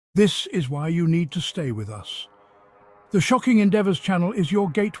This is why you need to stay with us. The Shocking Endeavours channel is your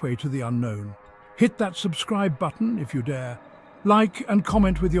gateway to the unknown. Hit that subscribe button if you dare. Like and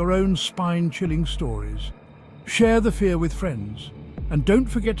comment with your own spine-chilling stories. Share the fear with friends. And don't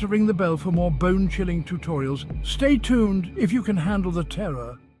forget to ring the bell for more bone-chilling tutorials. Stay tuned if you can handle the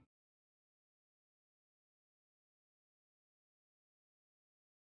terror.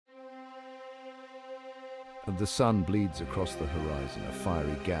 And the sun bleeds across the horizon, a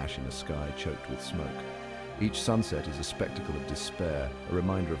fiery gash in a sky choked with smoke. Each sunset is a spectacle of despair, a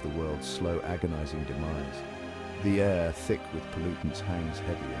reminder of the world's slow, agonizing demise. The air, thick with pollutants, hangs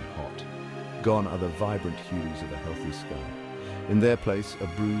heavy and hot. Gone are the vibrant hues of a healthy sky. In their place, a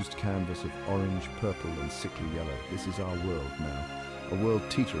bruised canvas of orange, purple and sickly yellow. This is our world now, a world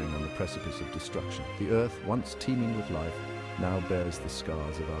teetering on the precipice of destruction. The earth, once teeming with life, now bears the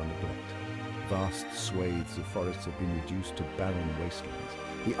scars of our neglect. Vast swathes of forests have been reduced to barren wastelands.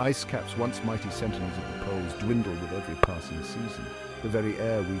 The ice caps, once mighty sentinels of the poles, dwindle with every passing season. The very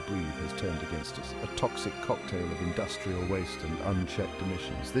air we breathe has turned against us, a toxic cocktail of industrial waste and unchecked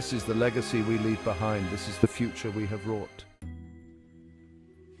emissions. This is the legacy we leave behind. This is the future we have wrought.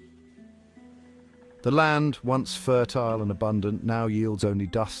 The land, once fertile and abundant, now yields only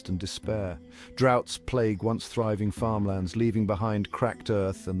dust and despair. Droughts plague once thriving farmlands, leaving behind cracked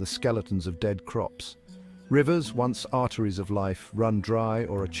earth and the skeletons of dead crops. Rivers, once arteries of life, run dry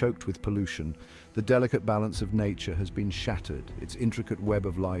or are choked with pollution. The delicate balance of nature has been shattered, its intricate web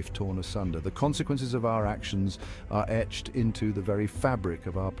of life torn asunder. The consequences of our actions are etched into the very fabric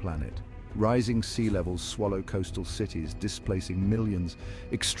of our planet. Rising sea levels swallow coastal cities, displacing millions.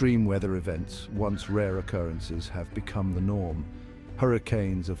 Extreme weather events, once rare occurrences, have become the norm.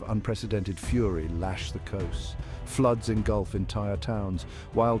 Hurricanes of unprecedented fury lash the coasts. Floods engulf entire towns.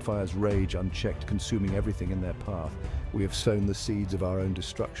 Wildfires rage unchecked, consuming everything in their path. We have sown the seeds of our own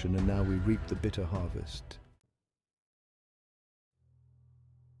destruction, and now we reap the bitter harvest.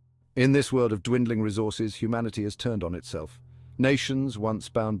 In this world of dwindling resources, humanity has turned on itself. Nations, once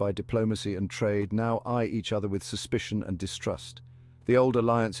bound by diplomacy and trade, now eye each other with suspicion and distrust. The old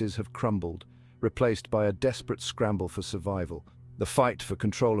alliances have crumbled, replaced by a desperate scramble for survival. The fight for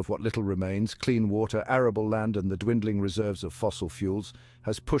control of what little remains, clean water, arable land and the dwindling reserves of fossil fuels,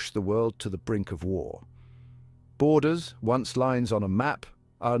 has pushed the world to the brink of war. Borders, once lines on a map,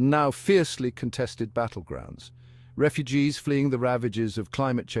 are now fiercely contested battlegrounds. Refugees fleeing the ravages of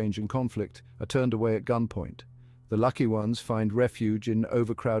climate change and conflict are turned away at gunpoint. The lucky ones find refuge in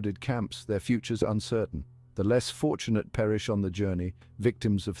overcrowded camps, their futures uncertain. The less fortunate perish on the journey,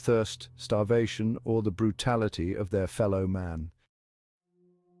 victims of thirst, starvation, or the brutality of their fellow man.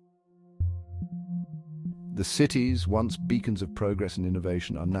 The cities, once beacons of progress and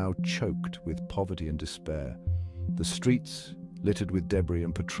innovation, are now choked with poverty and despair. The streets, littered with debris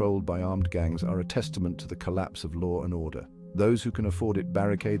and patrolled by armed gangs, are a testament to the collapse of law and order. Those who can afford it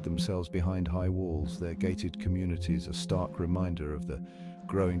barricade themselves behind high walls, their gated communities a stark reminder of the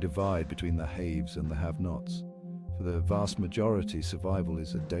growing divide between the haves and the have-nots. For the vast majority, survival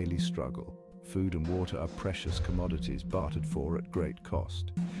is a daily struggle. Food and water are precious commodities bartered for at great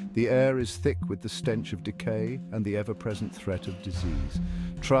cost. The air is thick with the stench of decay and the ever-present threat of disease.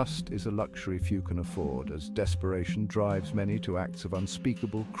 Trust is a luxury few can afford, as desperation drives many to acts of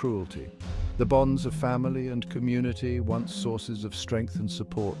unspeakable cruelty. The bonds of family and community, once sources of strength and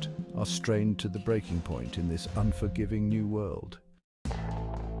support, are strained to the breaking point in this unforgiving new world.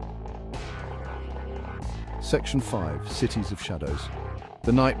 Section 5. Cities of Shadows.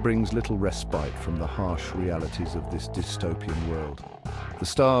 The night brings little respite from the harsh realities of this dystopian world. The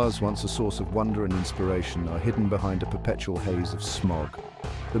stars, once a source of wonder and inspiration, are hidden behind a perpetual haze of smog.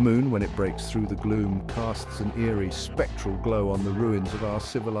 The moon, when it breaks through the gloom, casts an eerie, spectral glow on the ruins of our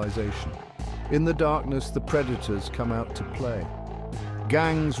civilization. In the darkness, the predators come out to play.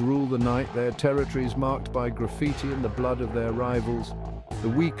 Gangs rule the night, their territories marked by graffiti and the blood of their rivals. The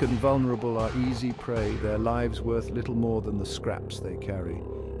weak and vulnerable are easy prey, their lives worth little more than the scraps they carry.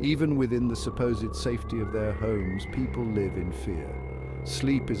 Even within the supposed safety of their homes, people live in fear.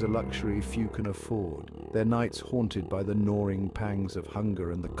 Sleep is a luxury few can afford, their nights haunted by the gnawing pangs of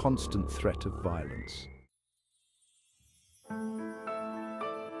hunger and the constant threat of violence.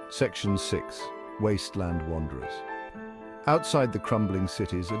 Section 6. Wasteland Wanderers. Outside the crumbling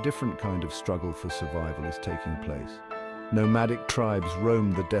cities, a different kind of struggle for survival is taking place. Nomadic tribes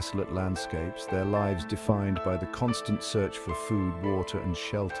roam the desolate landscapes, their lives defined by the constant search for food, water and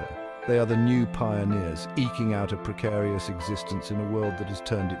shelter. They are the new pioneers, eking out a precarious existence in a world that has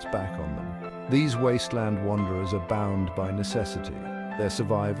turned its back on them. These wasteland wanderers are bound by necessity, their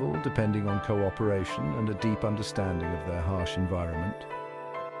survival depending on cooperation and a deep understanding of their harsh environment.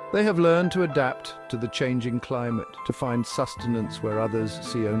 They have learned to adapt to the changing climate, to find sustenance where others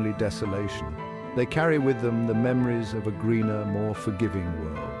see only desolation. They carry with them the memories of a greener, more forgiving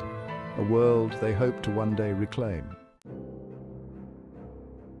world, a world they hope to one day reclaim.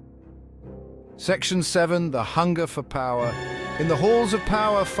 Section 7, the hunger for power. In the halls of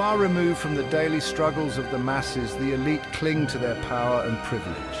power, far removed from the daily struggles of the masses, the elite cling to their power and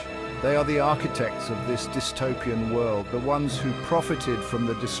privilege. They are the architects of this dystopian world, the ones who profited from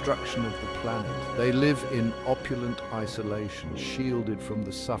the destruction of the planet. They live in opulent isolation, shielded from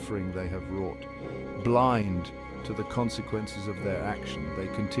the suffering they have wrought. Blind to the consequences of their action, they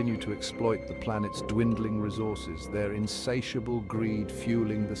continue to exploit the planet's dwindling resources, their insatiable greed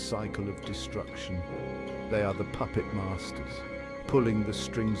fueling the cycle of destruction. They are the puppet masters, pulling the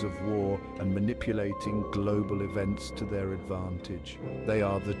strings of war and manipulating global events to their advantage. They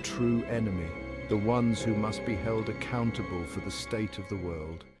are the true enemy, the ones who must be held accountable for the state of the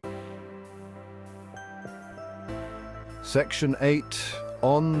world. Section 8,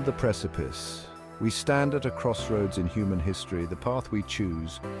 on the precipice. We stand at a crossroads in human history. The path we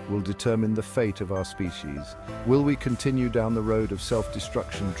choose will determine the fate of our species. Will we continue down the road of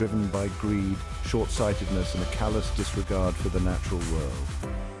self-destruction driven by greed, short-sightedness, and a callous disregard for the natural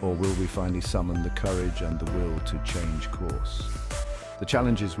world? Or will we finally summon the courage and the will to change course? The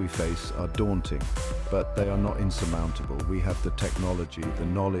challenges we face are daunting, but they are not insurmountable. We have the technology, the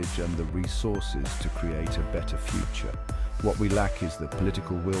knowledge, and the resources to create a better future. What we lack is the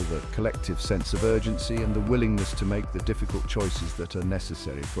political will, the collective sense of urgency, and the willingness to make the difficult choices that are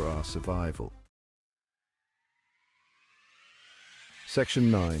necessary for our survival. Section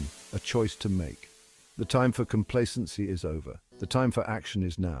 9, a choice to make. The time for complacency is over. The time for action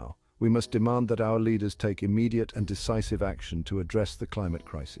is now. We must demand that our leaders take immediate and decisive action to address the climate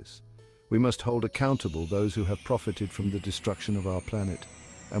crisis. We must hold accountable those who have profited from the destruction of our planet.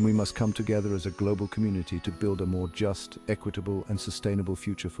 And we must come together as a global community to build a more just, equitable, and sustainable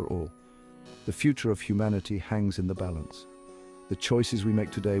future for all. The future of humanity hangs in the balance. The choices we make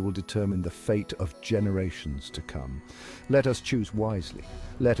today will determine the fate of generations to come. Let us choose wisely.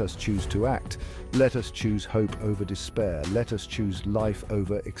 Let us choose to act. Let us choose hope over despair. Let us choose life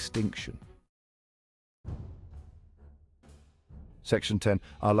over extinction. Section 10,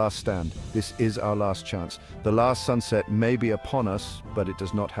 our last stand. This is our last chance. The last sunset may be upon us, but it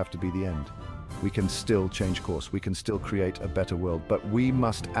does not have to be the end. We can still change course. We can still create a better world, but we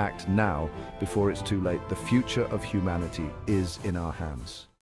must act now before it's too late. The future of humanity is in our hands.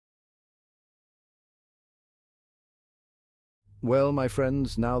 Well, my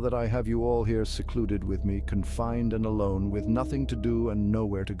friends, now that I have you all here secluded with me, confined and alone, with nothing to do and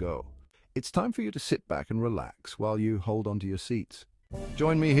nowhere to go, it's time for you to sit back and relax while you hold on to your seats.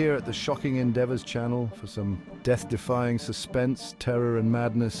 Join me here at the Shocking Endeavors channel for some death-defying suspense, terror, and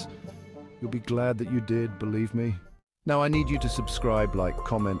madness. You'll be glad that you did, believe me. Now I need you to subscribe, like,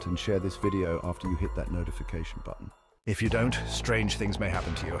 comment, and share this video after you hit that notification button. If you don't, strange things may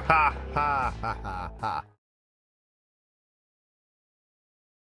happen to you. Ha ha ha ha ha.